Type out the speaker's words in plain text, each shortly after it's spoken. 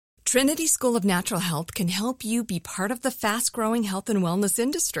Trinity School of Natural Health can help you be part of the fast-growing health and wellness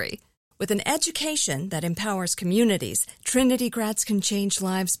industry. With an education that empowers communities, Trinity grads can change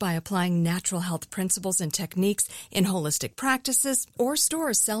lives by applying natural health principles and techniques in holistic practices or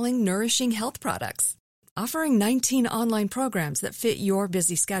stores selling nourishing health products. Offering 19 online programs that fit your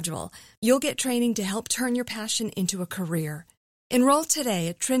busy schedule, you'll get training to help turn your passion into a career. Enroll today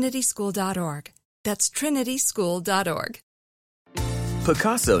at trinityschool.org. That's trinityschool.org.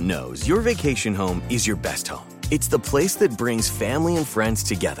 Picasso knows your vacation home is your best home. It's the place that brings family and friends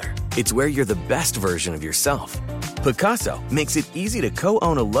together. It's where you're the best version of yourself. Picasso makes it easy to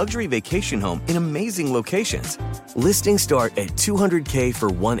co-own a luxury vacation home in amazing locations. Listings start at $200K for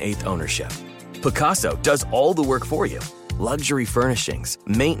 1/8 ownership. Picasso does all the work for you. Luxury furnishings,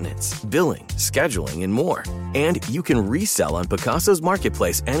 maintenance, billing, scheduling, and more. And you can resell on Picasso's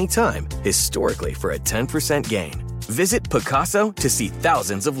marketplace anytime, historically for a 10% gain. Visit Picasso to see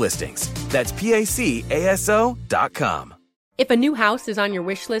thousands of listings. That's PACASO.com. If a new house is on your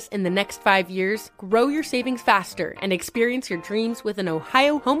wish list in the next 5 years, grow your savings faster and experience your dreams with an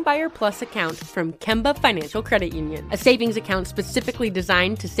Ohio Homebuyer Plus account from Kemba Financial Credit Union. A savings account specifically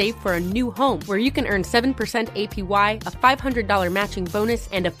designed to save for a new home, where you can earn 7% APY, a $500 matching bonus,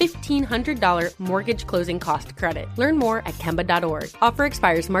 and a $1,500 mortgage closing cost credit. Learn more at Kemba.org. Offer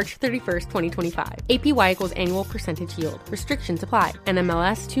expires March 31st, 2025. APY equals annual percentage yield. Restrictions apply.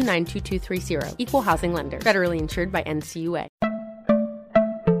 NMLS 292230. Equal housing lender. Federally insured by NCUA.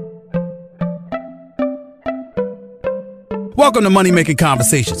 Welcome to Money Making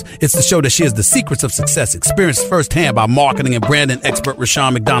Conversations. It's the show that shares the secrets of success, experienced firsthand by marketing and branding expert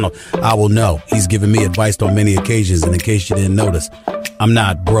Rushion McDonald. I will know he's given me advice on many occasions, and in case you didn't notice, I'm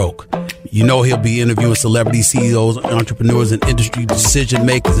not broke. You know he'll be interviewing celebrity CEOs, entrepreneurs, and industry decision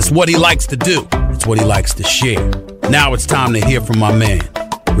makers. It's what he likes to do. It's what he likes to share. Now it's time to hear from my man,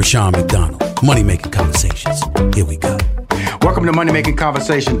 Rushion McDonald. Money Making Conversations. Here we go. Welcome to Money Making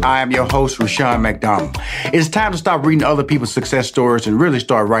Conversation. I am your host, Rushion McDonald. It's time to stop reading other people's success stories and really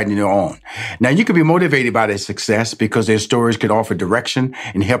start writing your own. Now, you can be motivated by their success because their stories can offer direction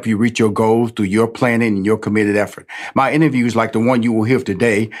and help you reach your goals through your planning and your committed effort. My interviews, like the one you will hear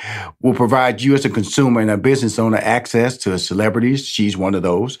today, will provide you as a consumer and a business owner access to celebrities. She's one of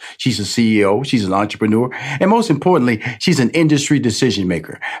those. She's a CEO. She's an entrepreneur. And most importantly, she's an industry decision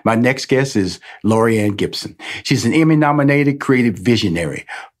maker. My next guest is Laurieann Gibson. She's an Emmy-nominated creative visionary,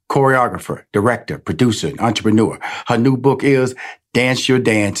 choreographer, director, producer, and entrepreneur. Her new book is Dance Your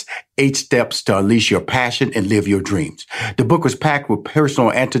Dance, 8 Steps to Unleash Your Passion and Live Your Dreams. The book was packed with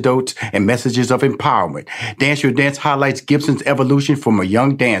personal anecdotes and messages of empowerment. Dance Your Dance highlights Gibson's evolution from a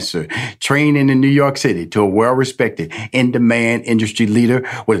young dancer training in New York City to a well-respected, in-demand industry leader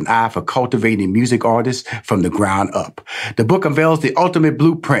with an eye for cultivating music artists from the ground up. The book unveils the ultimate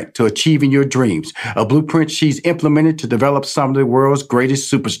blueprint to achieving your dreams, a blueprint she's implemented to develop some of the world's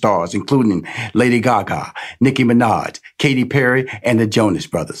greatest superstars, including Lady Gaga, Nicki Minaj, Katy Perry, and the Jonas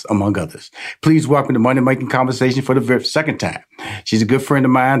Brothers, among others. Please welcome to Money Making Conversation for the very second time. She's a good friend of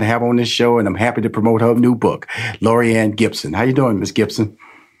mine to have on this show, and I'm happy to promote her new book, Laurieann Gibson. How you doing, Miss Gibson?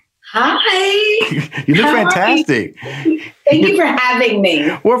 Hi. You look fantastic. Thank you for having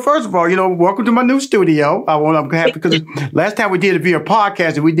me. Well, first of all, welcome to my new studio. I'm happy because last time we did it via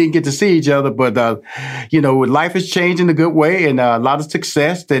podcast and we didn't get to see each other. But, life has changed in a good way, and a lot of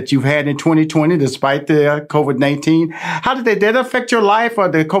success that you've had in 2020 despite the COVID-19. How did that affect your life, or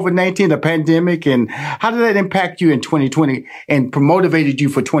the COVID-19, the pandemic, and how did that impact you in 2020 and motivated you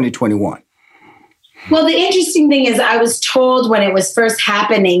for 2021? Well, the interesting thing is I was told when it was first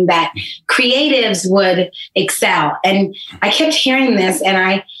happening that creatives would excel. And I kept hearing this and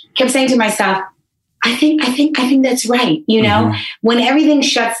I kept saying to myself, I think that's right. When everything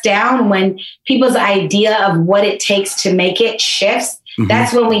shuts down, when people's idea of what it takes to make it shifts,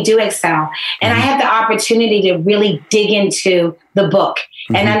 that's when we do excel. And I had the opportunity to really dig into the book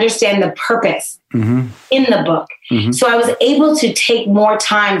and understand the purpose in the book. So I was able to take more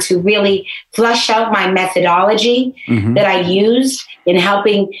time to really flush out my methodology that I used in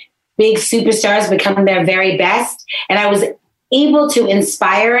helping big superstars become their very best. And I was able to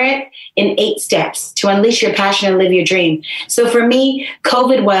inspire it in 8 steps to unleash your passion and live your dream. So for me,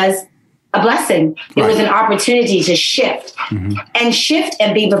 COVID was a blessing. It was an opportunity to shift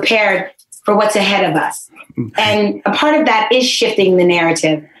and be prepared for what's ahead of us. And a part of that is shifting the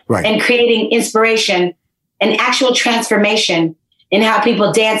narrative and creating inspiration and actual transformation in how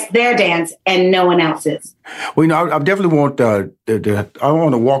people dance their dance and no one else's. Well, I definitely want I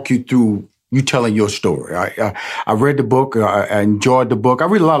want to walk you through you telling your story. I read the book. I enjoyed the book. I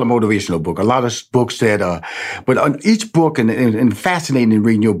read a lot of motivational books, a lot of books that, but on each book, and fascinating in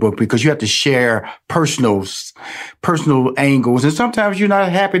reading your book because you have to share personal angles. And sometimes you're not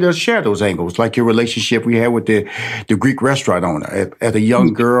happy to share those angles, like your relationship we had with the Greek restaurant owner. As a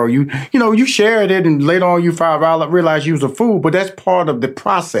young girl, you shared it, and later on you realized you was a fool, but that's part of the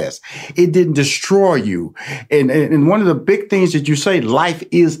process. It didn't destroy you. And one of the big things that you say, life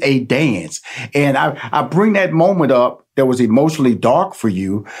is a dance. And I bring that moment up that was emotionally dark for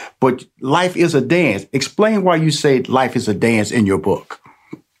you, but life is a dance. Explain why you say life is a dance in your book.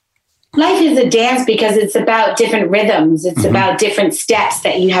 Life is a dance because it's about different rhythms. It's about different steps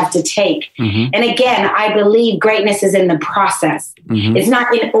that you have to take. And again, I believe greatness is in the process. It's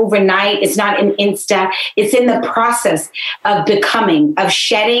not in overnight. It's not in Insta. It's in the process of becoming, of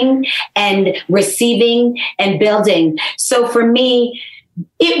shedding and receiving and building. So for me,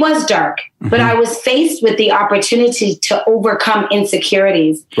 it was dark, but I was faced with the opportunity to overcome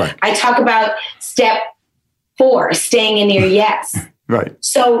insecurities. Right. I talk about step 4, staying in your yes. Right.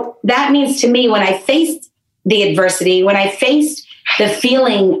 So that means to me, when I faced the adversity, when I faced the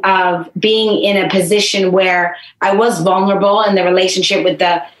feeling of being in a position where I was vulnerable in the relationship with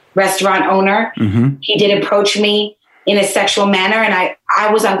the restaurant owner, he did approach me in a sexual manner, and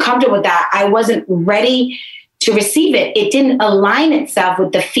I was uncomfortable with that. I wasn't ready to receive it. It didn't align itself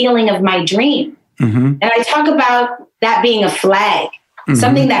with the feeling of my dream. And I talk about that being a flag,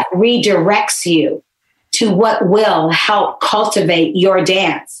 something that redirects you to what will help cultivate your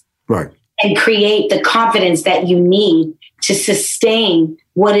dance. Right. And create the confidence that you need to sustain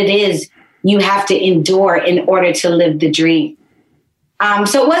what it is you have to endure in order to live the dream.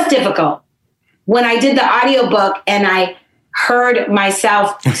 So it was difficult. When I did the audiobook and I heard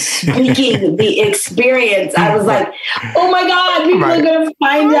myself speaking the experience, I was like, oh my God, people are going to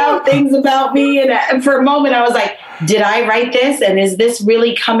find out things about me. And for a moment, I was like, did I write this? And is this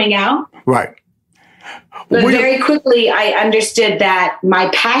really coming out? Right. But very quickly, I understood that my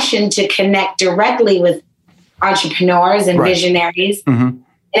passion to connect directly with entrepreneurs and visionaries, and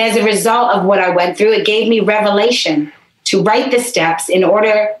as a result of what I went through, it gave me revelation to write the steps in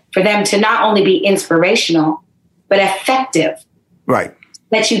order for them to not only be inspirational, but effective. Right.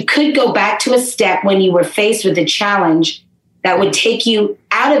 That you could go back to a step when you were faced with a challenge that would take you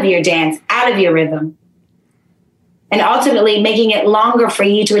out of your dance, out of your rhythm, and ultimately making it longer for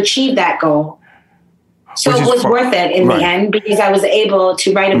you to achieve that goal. So it was worth it in the end because I was able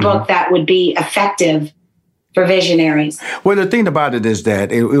to write a book that would be effective for visionaries. Well, the thing about it is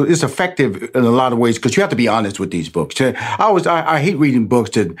that it's effective in a lot of ways because you have to be honest with these books. I hate reading books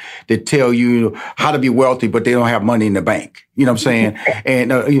that tell you how to be wealthy, but they don't have money in the bank. You know what I'm saying?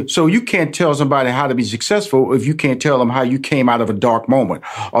 And so you can't tell somebody how to be successful if you can't tell them how you came out of a dark moment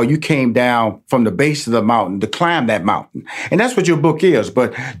or you came down from the base of the mountain to climb that mountain. And that's what your book is.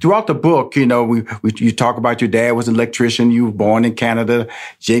 But throughout the book, you talk about your dad was an electrician. You were born in Canada,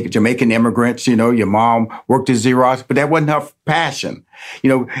 Jamaican immigrants. Your mom worked at Xerox, but that wasn't her passion.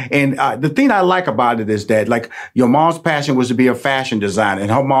 And the thing I like about it is that, like, your mom's passion was to be a fashion designer, and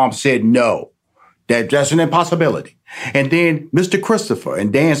her mom said no. That's an impossibility. And then Mr. Christopher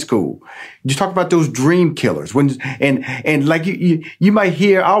in dance school, you talk about those dream killers. And like you might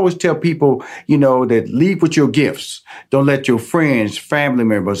hear, I always tell people, that lead with your gifts. Don't let your friends, family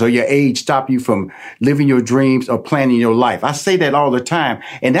members, or your age stop you from living your dreams or planning your life. I say that all the time.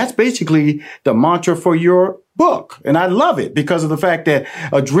 And that's basically the mantra for your book. And I love it because of the fact that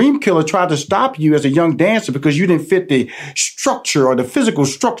a dream killer tried to stop you as a young dancer because you didn't fit the structure or the physical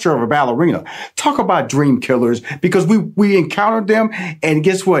structure of a ballerina. Talk about dream killers because we encountered them, and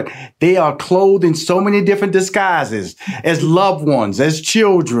guess what? They are clothed in so many different disguises as loved ones, as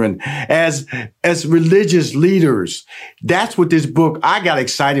children, as religious leaders. That's what this book, I got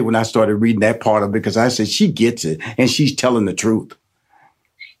excited when I started reading that part of it because I said, she gets it and she's telling the truth.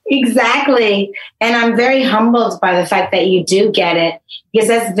 Exactly. And I'm very humbled by the fact that you do get it because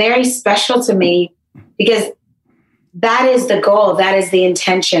that's very special to me because that is the goal. That is the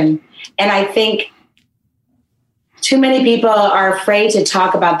intention. And I think too many people are afraid to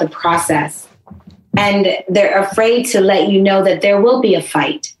talk about the process and they're afraid to let you know that there will be a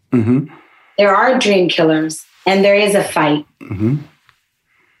fight. There are dream killers and there is a fight.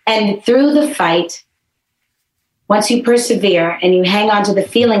 And through the fight, once you persevere and you hang on to the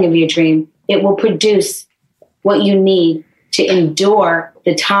feeling of your dream, it will produce what you need to endure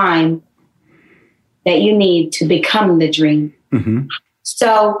the time that you need to become the dream.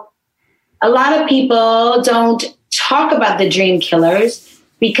 So a lot of people don't talk about the dream killers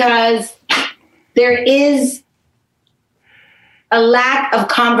because there is a lack of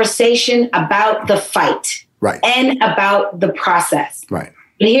conversation about the fight and about the process. Right.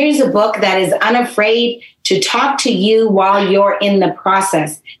 But here's a book that is unafraid to talk to you while you're in the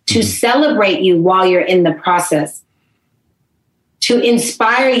process, to celebrate you while you're in the process, to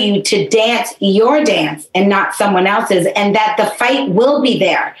inspire you to dance your dance and not someone else's, and that the fight will be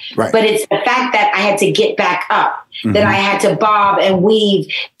there. Right. But it's the fact that I had to get back up, that I had to bob and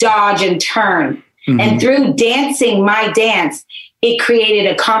weave, dodge and turn. And through dancing my dance, it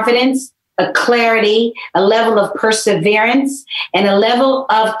created a confidence, a clarity, a level of perseverance, and a level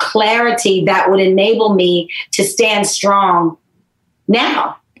of clarity that would enable me to stand strong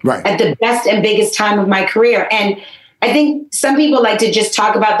now at the best and biggest time of my career. And I think some people like to just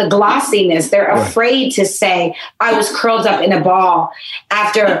talk about the glossiness. They're afraid to say, I was curled up in a ball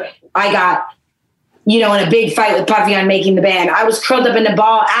after I got, in a big fight with Puffy on Making the Band. I was curled up in a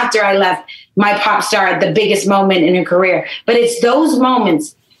ball after I left my pop star at the biggest moment in her career. But it's those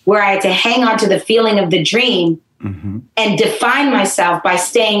moments where I had to hang on to the feeling of the dream and define myself by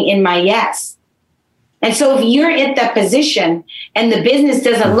staying in my yes. And so if you're at that position and the business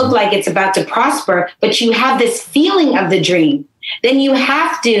doesn't look like it's about to prosper, but you have this feeling of the dream, then you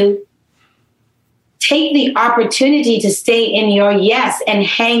have to take the opportunity to stay in your yes and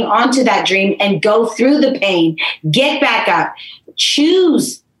hang on to that dream and go through the pain, get back up,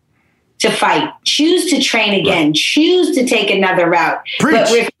 choose to fight, choose to train again, choose to take another route,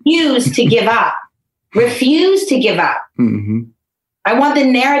 but refuse to give up. Refuse to give up. I want the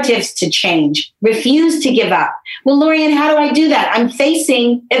narratives to change. Refuse to give up. Well, Lorianne, how do I do that? I'm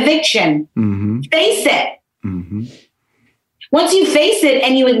facing eviction. Face it. Once you face it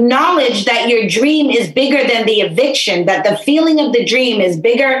and you acknowledge that your dream is bigger than the eviction, that the feeling of the dream is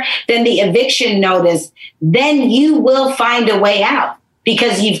bigger than the eviction notice, then you will find a way out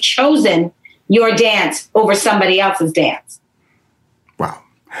because you've chosen your dance over somebody else's dance. Wow.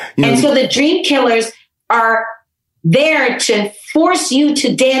 And so the dream killers are there to force you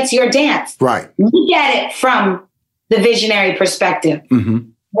to dance your dance. Right. Look at it from the visionary perspective.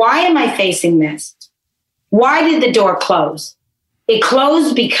 Why am I facing this? Why did the door close? It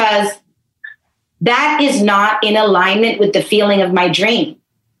closed because that is not in alignment with the feeling of my dream.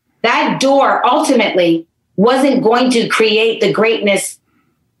 That door ultimately wasn't going to create the greatness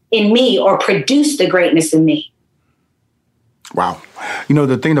in me or produce the greatness in me. Wow.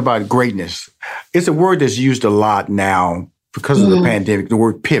 The thing about greatness, it's a word that's used a lot now because of the pandemic, the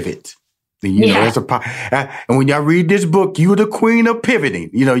word pivot. And when y'all read this book, you're the queen of pivoting.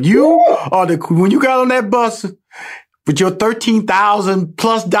 You are when you got on that bus with your $13,000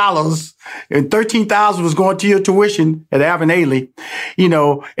 plus and $13,000 was going to your tuition at Alvin Ailey,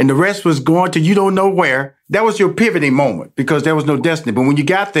 and the rest was going to you don't know where. That was your pivoting moment because there was no destiny. But when you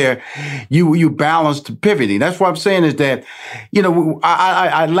got there, you balanced pivoting. That's what I'm saying is that,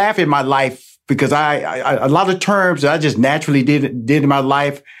 I laugh at my life because a lot of terms that I just naturally did in my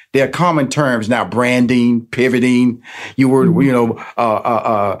life, they're common terms now: branding, pivoting. You were,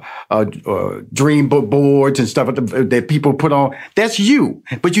 dream boards and stuff that people put on. That's you,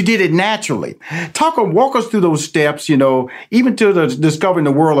 but you did it naturally. Walk us through those steps. Even to discovering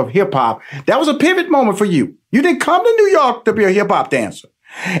the world of hip hop. That was a pivot moment for you. You didn't come to New York to be a hip hop dancer,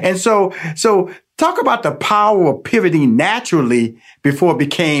 and so talk about the power of pivoting naturally before it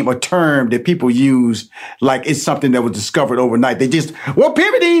became a term that people use like it's something that was discovered overnight. They just,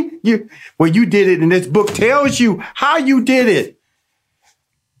 pivoting. You did it, and this book tells you how you did it.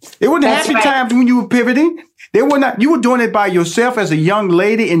 It wasn't happy times when you were pivoting. They were not. You were doing it by yourself as a young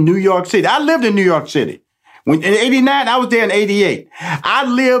lady in New York City. I lived in New York City. In 89, I was there in 88. I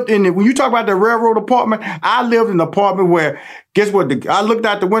lived when you talk about the railroad apartment, I lived in an apartment where, guess what? I looked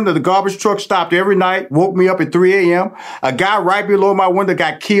out the window, the garbage truck stopped every night, woke me up at 3 a.m. A guy right below my window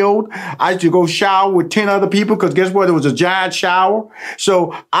got killed. I used to go shower with 10 other people because guess what? It was a giant shower.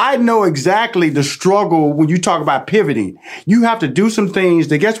 So I know exactly the struggle when you talk about pivoting. You have to do some things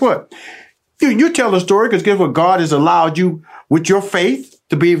that, guess what? You tell the story because guess what? God has allowed you with your faith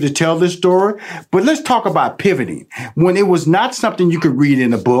to be able to tell this story. But let's talk about pivoting. When it was not something you could read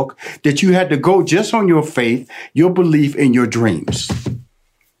in a book, that you had to go just on your faith, your belief, and your dreams.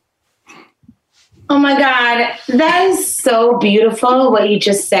 Oh my God, that is so beautiful what you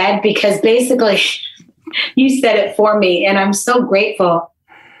just said, because basically you said it for me. And I'm so grateful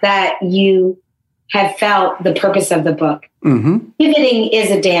that you have felt the purpose of the book. Pivoting is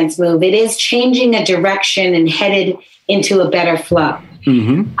a dance move. It is changing a direction and headed into a better flow.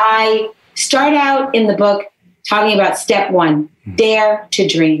 I start out in the book talking about step one, dare to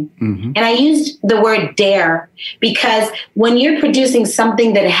dream. And I used the word dare because when you're producing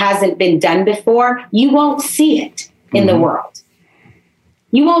something that hasn't been done before, you won't see it in the world.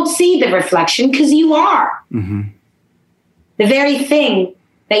 you won't see the reflection because you are. Mm-hmm. The very thing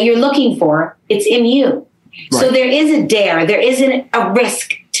that you're looking for, it's in you. Right. So there is a dare, there isn't a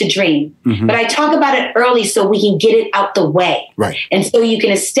risk to dream. Mm-hmm. But I talk about it early so we can get it out the way. Right. And so you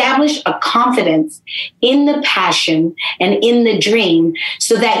can establish a confidence in the passion and in the dream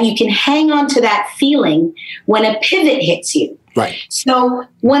so that you can hang on to that feeling when a pivot hits you. Right. So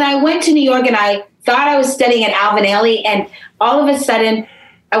when I went to New York and I thought I was studying at Alvin Ailey, and all of a sudden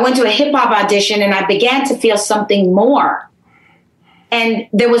I went to a hip hop audition and I began to feel something more. And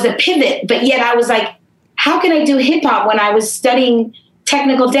there was a pivot, but yet I was like, how can I do hip hop when I was studying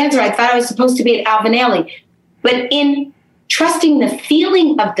technical dancer? I thought I was supposed to be at Alvin Ailey. But in trusting the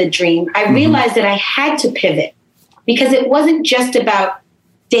feeling of the dream, I realized that I had to pivot because it wasn't just about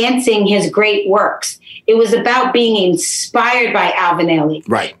dancing his great works. It was about being inspired by Alvin Ailey,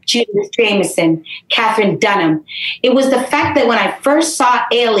 right? Judith Jamison, Katherine Dunham. It was the fact that when I first saw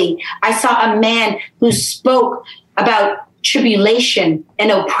Ailey, I saw a man who spoke about tribulation and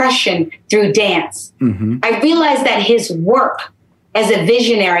oppression through dance. Mm-hmm. I realized that his work as a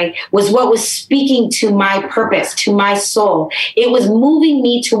visionary was what was speaking to my purpose, to my soul. It was moving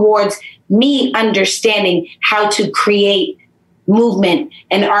me towards me understanding how to create movement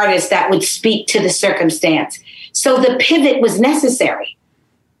and artists that would speak to the circumstance. So the pivot was necessary.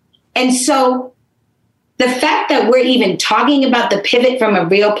 And so the fact that we're even talking about the pivot from a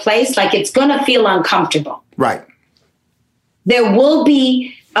real place, like it's going to feel uncomfortable. Right. There will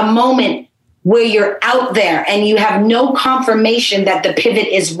be a moment where you're out there and you have no confirmation that the pivot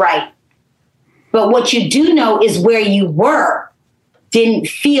is right. But what you do know is where you were didn't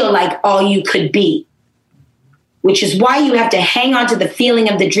feel like all you could be, which is why you have to hang on to the feeling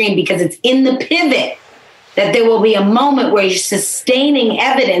of the dream, because it's in the pivot that there will be a moment where you're sustaining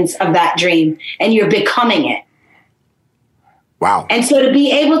evidence of that dream and you're becoming it. Wow. And so to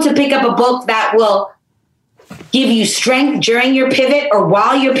be able to pick up a book that will give you strength during your pivot or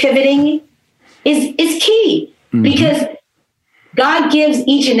while you're pivoting is key, because God gives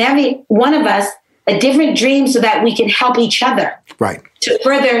each and every one of us a different dream so that we can help each other. Right. To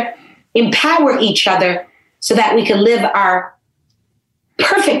further empower each other so that we can live our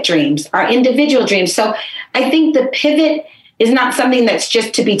perfect dreams, our individual dreams. So I think the pivot is not something that's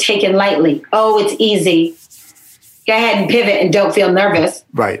just to be taken lightly. Oh, it's easy. Go ahead and pivot and don't feel nervous.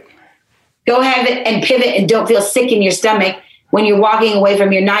 Right. Go ahead and pivot and don't feel sick in your stomach when you're walking away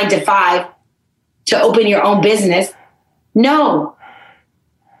from your 9 to 5 to open your own business. No.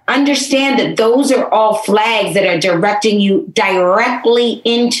 Understand that those are all flags that are directing you directly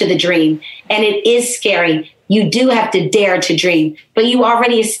into the dream. And it is scary. You do have to dare to dream, but you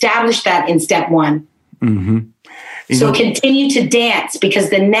already established that in step 1. Mm-hmm. So continue to dance,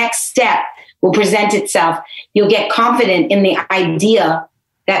 because the next step will present itself. You'll get confident in the idea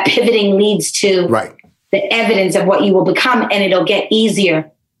that pivoting leads to the evidence of what you will become, and it'll get easier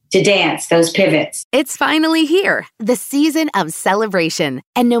to dance those pivots. It's finally here, the season of celebration.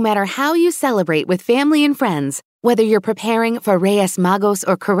 And no matter how you celebrate with family and friends, whether you're preparing for Reyes Magos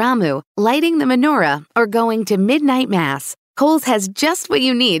or Karamu, lighting the menorah, or going to midnight mass, Kohl's has just what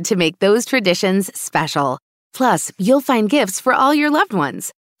you need to make those traditions special. Plus, you'll find gifts for all your loved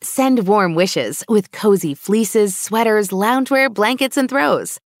ones. Send warm wishes with cozy fleeces, sweaters, loungewear, blankets, and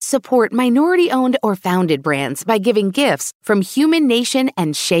throws. Support minority-owned or founded brands by giving gifts from Human Nation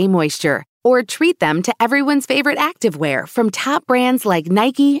and Shea Moisture. Or treat them to everyone's favorite activewear from top brands like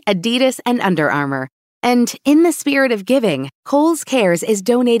Nike, Adidas, and Under Armour. And in the spirit of giving, Kohl's Cares is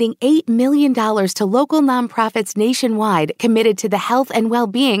donating $8 million to local nonprofits nationwide committed to the health and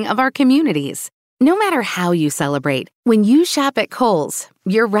well-being of our communities. No matter how you celebrate, when you shop at Kohl's,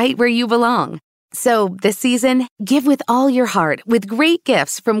 you're right where you belong. So this season, give with all your heart with great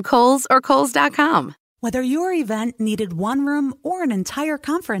gifts from Kohl's or Kohls.com. Whether your event needed one room or an entire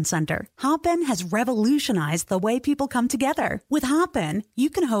conference center, Hopin has revolutionized the way people come together. With Hopin,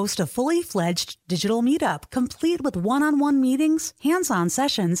 you can host a fully fledged digital meetup, complete with one-on-one meetings, hands-on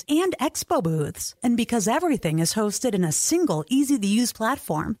sessions, and expo booths. And because everything is hosted in a single, easy-to-use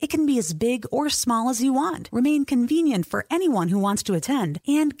platform, it can be as big or small as you want, remain convenient for anyone who wants to attend,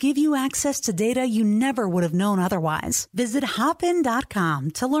 and give you access to data you never would have known otherwise. Visit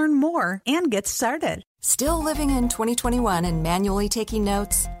Hopin.com to learn more and get started. Still living in 2021 and manually taking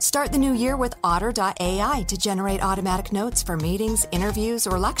notes? Start the new year with Otter.ai to generate automatic notes for meetings, interviews,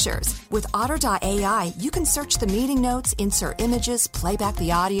 or lectures. With Otter.ai, you can search the meeting notes, insert images, play back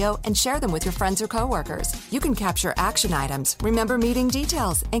the audio, and share them with your friends or coworkers. You can capture action items, remember meeting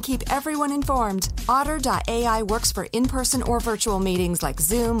details, and keep everyone informed. Otter.ai works for in-person or virtual meetings like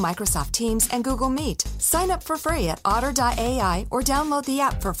Zoom, Microsoft Teams, and Google Meet. Sign up for free at Otter.ai or download the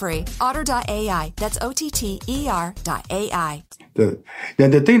app for free. Otter.ai, that's OTTER.ai.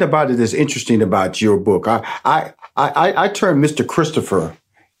 The thing about it that's interesting about your book, I turned Mr. Christopher.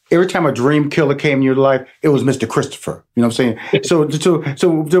 Every time a dream killer came in your life, it was Mr. Christopher. You know what I'm saying?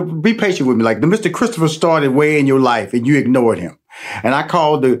 So be patient with me. Like the Mr. Christopher started way in your life and you ignored him. And I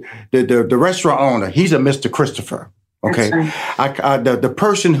called the restaurant owner. He's a Mr. Christopher. Okay. The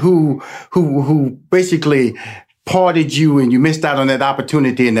person who basically parted you and you missed out on that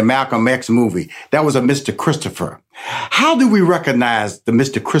opportunity in the Malcolm X movie. That was a Mr. Christopher. How do we recognize the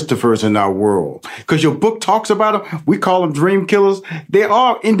Mr. Christophers in our world? Because your book talks about them. We call them dream killers. They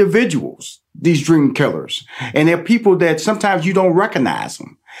are individuals, these dream killers. And they're people that sometimes you don't recognize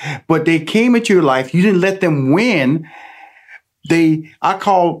them. But they came into your life. You didn't let them win. I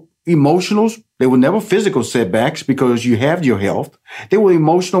call emotionals. They were never physical setbacks because you have your health. They were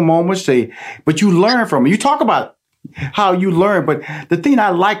emotional moments. But you learn from it. You talk about how you learn. But the thing I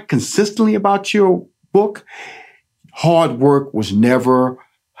like consistently about your book, hard work was never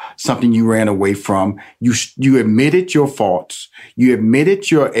something you ran away from. You admitted your faults. You admitted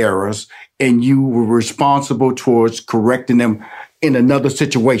your errors, and you were responsible towards correcting them in another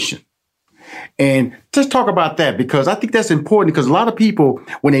situation. And just talk about that, because I think that's important, because a lot of people,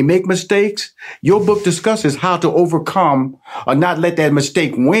 when they make mistakes, your book discusses how to overcome or not let that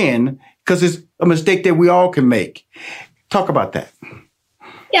mistake win, because it's a mistake that we all can make. Talk about that.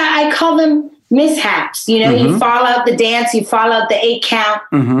 Yeah, I call them mishaps. You know, you fall out the dance, you fall out the 8 count.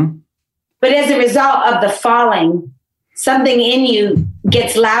 But as a result of the falling, something in you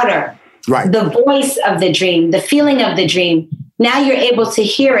gets louder. Right. The voice of the dream, the feeling of the dream. Now you're able to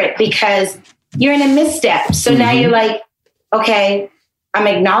hear it because you're in a misstep. So now you're like, okay, I'm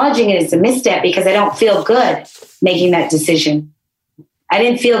acknowledging it as a misstep because I don't feel good making that decision. I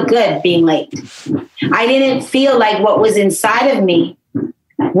didn't feel good being late. I didn't feel like what was inside of me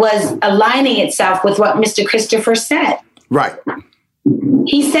was aligning itself with what Mr. Christopher said. Right.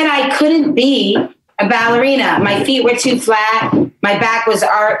 He said I couldn't be a ballerina. My feet were too flat. My back was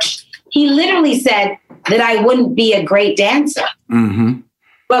arched. He literally said that I wouldn't be a great dancer.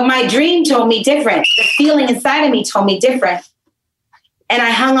 But my dream told me different. The feeling inside of me told me different. And I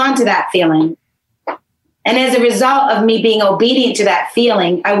hung on to that feeling. And as a result of me being obedient to that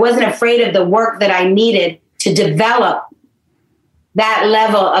feeling, I wasn't afraid of the work that I needed to develop that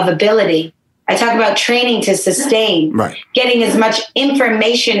level of ability. I talk about training to sustain, getting as much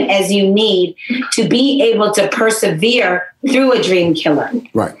information as you need to be able to persevere through a dream killer.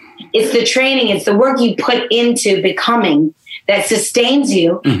 Right. It's the training, it's the work you put into becoming that sustains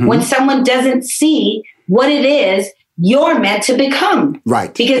you when someone doesn't see what it is you're meant to become.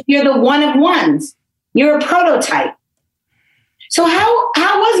 Right. Because you're the one of ones. You're a prototype. So how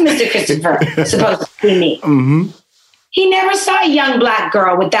was Mr. Christopher supposed to see me? He never saw a young Black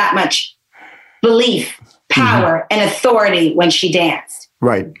girl with that much belief, power, and authority when she danced.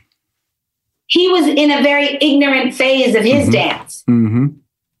 Right. He was in a very ignorant phase of his dance.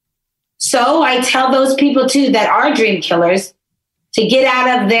 So I tell those people too that are dream killers to get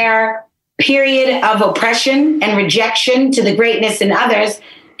out of their period of oppression and rejection to the greatness in others,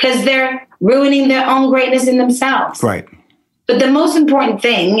 because they're ruining their own greatness in themselves. Right. But the most important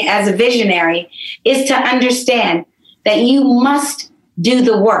thing as a visionary is to understand that you must do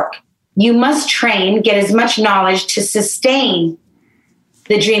the work. You must train, get as much knowledge to sustain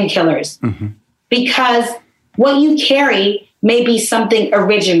the dream killers. Because what you carry may be something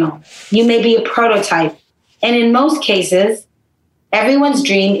original. You may be a prototype. And in most cases, everyone's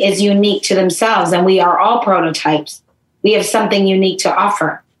dream is unique to themselves, and we are all prototypes. We have something unique to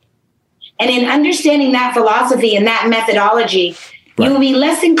offer. And in understanding that philosophy and that methodology, you will be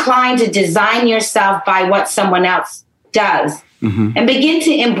less inclined to design yourself by what someone else does and begin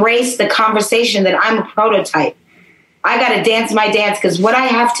to embrace the conversation that I'm a prototype. I got to dance my dance because what I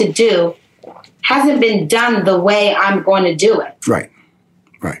have to do hasn't been done the way I'm going to do it. Right.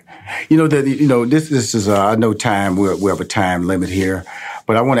 This is I know time. We have a time limit here,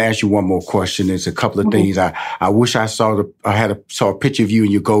 but I want to ask you one more question. There's a couple of things. I wish I saw a picture of you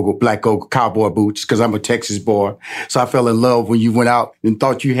in your black cowboy boots, because I'm a Texas boy. So I fell in love when you went out and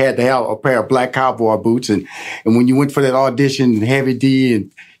thought you had to have a pair of black cowboy boots, and when you went for that audition in Heavy D,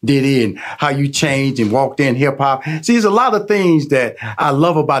 and did it and how you changed and walked in hip hop. See, there's a lot of things that I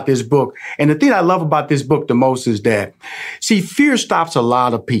love about this book. And the thing I love about this book the most is that, see, fear stops a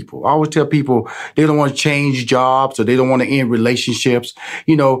lot of people. I always tell people they don't want to change jobs or they don't want to end relationships.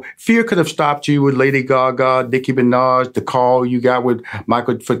 You know, fear could have stopped you with Lady Gaga, Nicki Minaj, the call you got with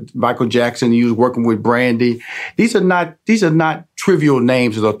Michael Jackson. You was working with Brandy. These are not trivial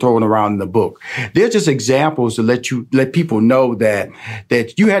names that are thrown around in the book. They're just examples to let people know that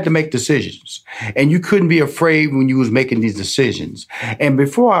you had to make decisions and you couldn't be afraid when you was making these decisions. And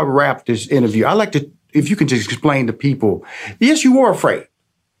before I wrap this interview, I'd like to, if you can just explain to people, yes, you were afraid.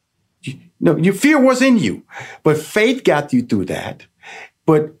 No, your fear was in you, but faith got you through that.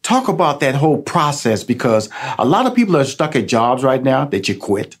 But talk about that whole process, because a lot of people are stuck at jobs right now that you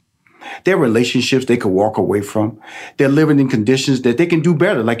quit. Their relationships they could walk away from. They're living in conditions that they can do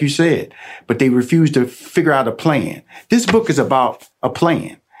better, like you said, but they refuse to figure out a plan. This book is about a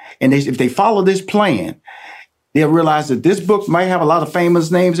plan. And if they follow this plan, they'll realize that this book might have a lot of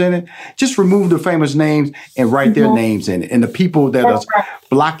famous names in it. Just remove the famous names and write their names in it. And the people that are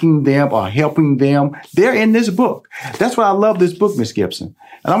blocking them or helping them, they're in this book. That's why I love this book, Ms. Gibson.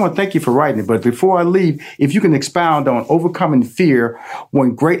 And I want to thank you for writing it. But before I leave, if you can expound on overcoming fear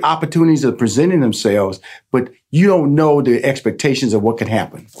when great opportunities are presenting themselves, but you don't know the expectations of what can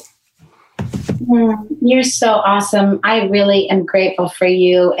happen. You're so awesome. I really am grateful for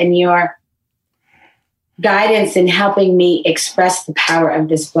you and your guidance in helping me express the power of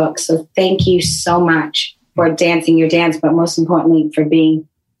this book. So thank you so much for dancing your dance, but most importantly for being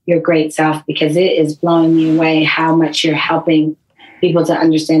your great self, because it is blowing me away how much you're helping people to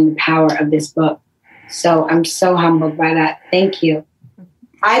understand the power of this book. So I'm so humbled by that. Thank you.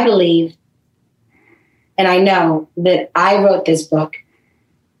 I believe, and I know that I wrote this book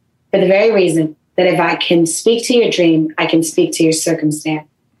for the very reason that if I can speak to your dream, I can speak to your circumstance.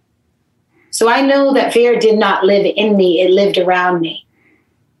 So I know that fear did not live in me, it lived around me.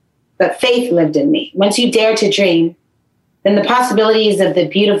 But faith lived in me. Once you dare to dream, then the possibilities of the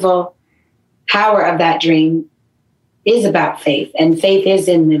beautiful power of that dream is about faith, and faith is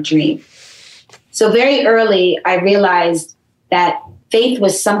in the dream. So very early, I realized that faith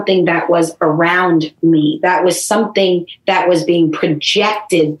was something that was around me. That was something that was being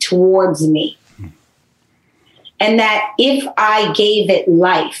projected towards me. And that if I gave it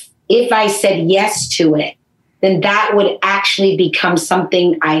life, if I said yes to it, then that would actually become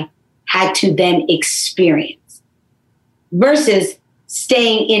something I had to then experience versus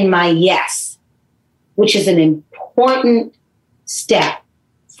staying in my yes, which is an important step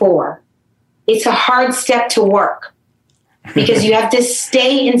for. It's a hard step to work because you have to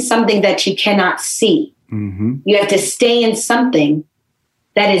stay in something that you cannot see. Mm-hmm. You have to stay in something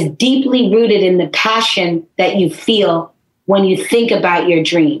that is deeply rooted in the passion that you feel when you think about your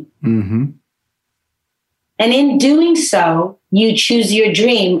dream. Mm-hmm. And in doing so, you choose your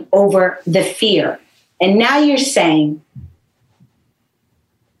dream over the fear. And now you're saying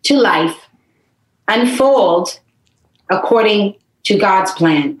to life, unfold according to God's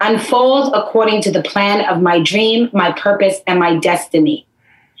plan. Unfold according to the plan of my dream, my purpose, and my destiny.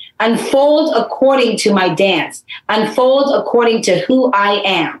 Unfold according to my dance. Unfold according to who I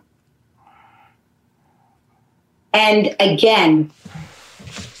am. And again,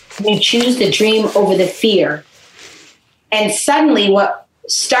 you choose the dream over the fear. And suddenly what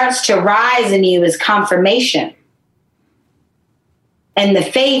starts to rise in you is confirmation. And the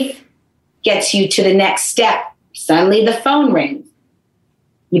faith gets you to the next step. Suddenly the phone rings.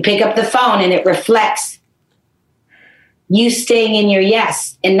 You pick up the phone and it reflects you staying in your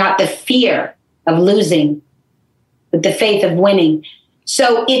yes and not the fear of losing, but the faith of winning.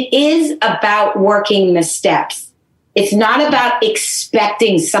 So it is about working the steps. It's not about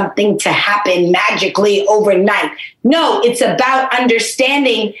expecting something to happen magically overnight. No, it's about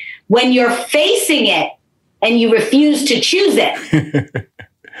understanding when you're facing it and you refuse to choose it.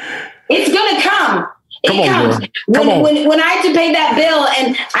 It's going to come. It comes. When I had to pay that bill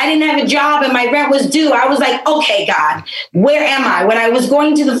and I didn't have a job and my rent was due, I was like, okay, God, where am I? When I was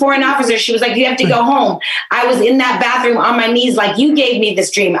going to the foreign officer, she was like, you have to go home. I was in that bathroom on my knees like, you gave me this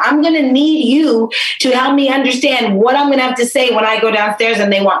dream. I'm going to need you to help me understand what I'm going to have to say when I go downstairs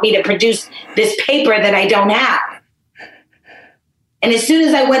and they want me to produce this paper that I don't have. And as soon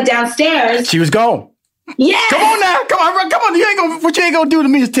as I went downstairs, she was gone. Yeah. Come on now. Come on. What you ain't gonna do to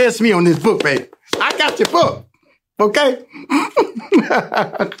me is test me on this book, baby. I got your book. Okay?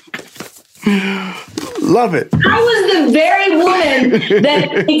 Love it. I was the very woman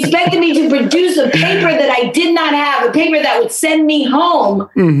that expected me to produce a paper that I did not have, a paper that would send me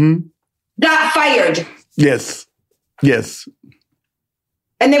home, got fired. Yes.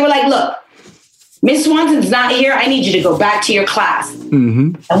 And they were like, look, Miss Swanson's not here. I need you to go back to your class.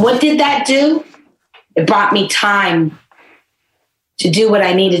 Mm-hmm. And what did that do? It brought me time to do what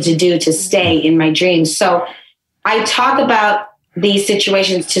I needed to do to stay in my dreams. So I talk about these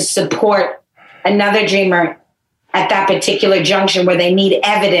situations to support another dreamer at that particular junction where they need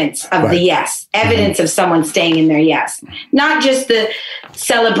evidence of the yes, evidence of someone staying in their yes, not just the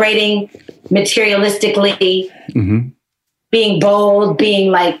celebrating materialistically, being bold,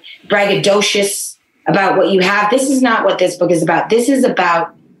 being like braggadocious about what you have. This is not what this book is about. This is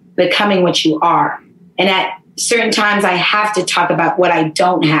about becoming what you are. And at certain times I have to talk about what I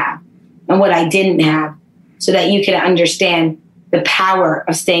don't have and what I didn't have so that you can understand the power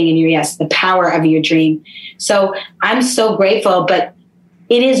of staying in your yes, the power of your dream. So I'm so grateful, but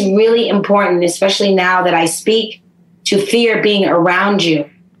it is really important, especially now that I speak, to fear being around you,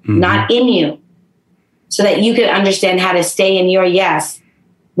 not in you, so that you can understand how to stay in your yes,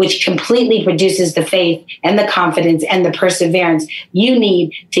 which completely produces the faith and the confidence and the perseverance you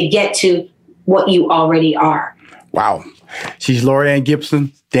need to get to what you already are. Wow. She's Laurieann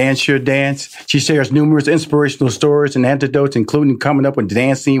Gibson, Dance Your Dance. She shares numerous inspirational stories and anecdotes, including coming up with the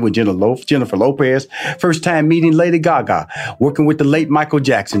dance scene with Jennifer Lopez, first time meeting Lady Gaga, working with the late Michael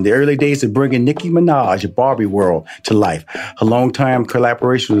Jackson, the early days of bringing Nicki Minaj, Barbie World to life. Her long-time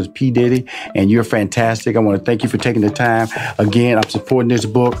collaboration with P. Diddy, and you're fantastic. I want to thank you for taking the time. Again, I'm supporting this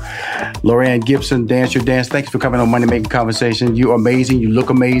book. Laurieann Gibson, Dance Your Dance. Thanks for coming on Money Making Conversation. You're amazing. You look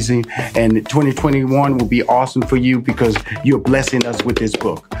amazing. And 2021 will be awesome for you because you're blessing us with this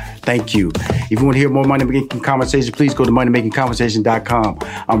book. Thank you. If you want to hear more Money Making Conversation, please go to moneymakingconversation.com.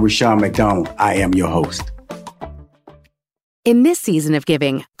 I'm Rushion McDonald. I am your host. In this season of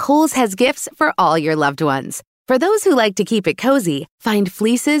giving, Kohl's has gifts for all your loved ones. For those who like to keep it cozy, find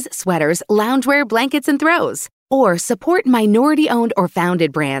fleeces, sweaters, loungewear, blankets, and throws. Or support minority-owned or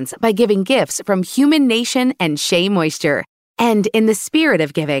founded brands by giving gifts from Human Nation and Shea Moisture. And in the spirit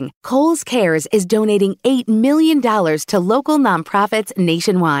of giving, Kohl's Cares is donating $8 million to local nonprofits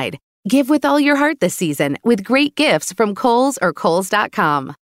nationwide. Give with all your heart this season with great gifts from Kohl's or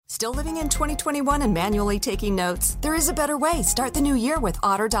Kohls.com. Still living in 2021 and manually taking notes? There is a better way. Start the new year with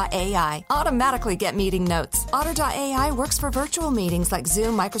Otter.ai. Automatically get meeting notes. Otter.ai works for virtual meetings like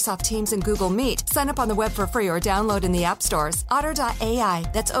Zoom, Microsoft Teams, and Google Meet. Sign up on the web for free or download in the app stores. Otter.ai.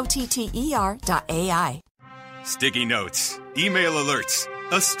 That's OTTER.ai. Sticky notes, email alerts,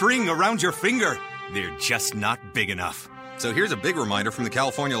 a string around your finger. They're just not big enough. So here's a big reminder from the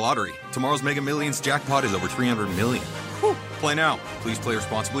California Lottery. Tomorrow's Mega Millions jackpot is over $300 million. Whew. Play now. Please play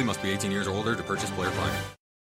responsibly. Must be 18 years or older to purchase player client.